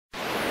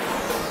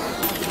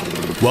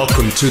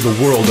Welcome to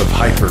the world of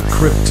hyper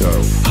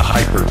crypto.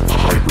 Hyper,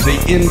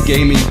 the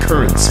in-gaming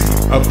currency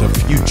of the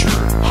future.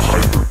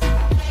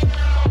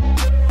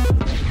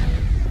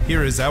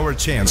 Here is our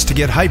chance to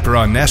get hyper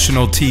on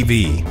national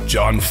TV.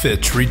 Jon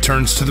Fitch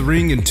returns to the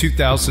ring in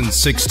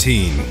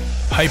 2016.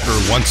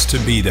 Hyper wants to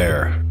be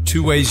there.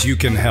 2 ways you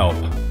can help.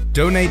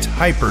 Donate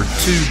hyper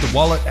to the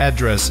wallet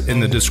address in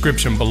the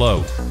description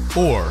below,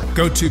 or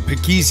go to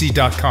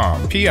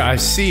picisi.com,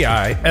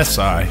 Picisi.com.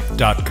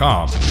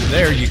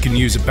 There you can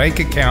use a bank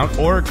account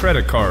or a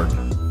credit card.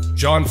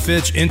 Jon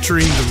Fitch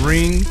entering the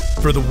ring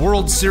for the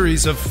World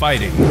Series of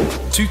Fighting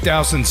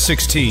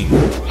 2016.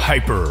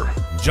 Hyper.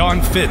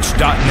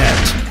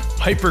 JonFitch.net.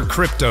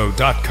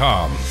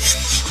 Hypercrypto.com.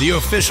 The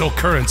official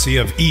currency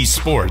of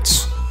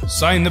esports.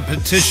 Sign the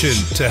petition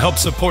to help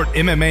support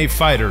MMA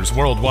fighters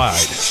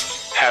worldwide.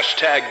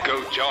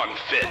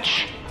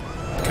 #GoJonFitch.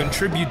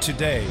 Contribute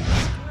today.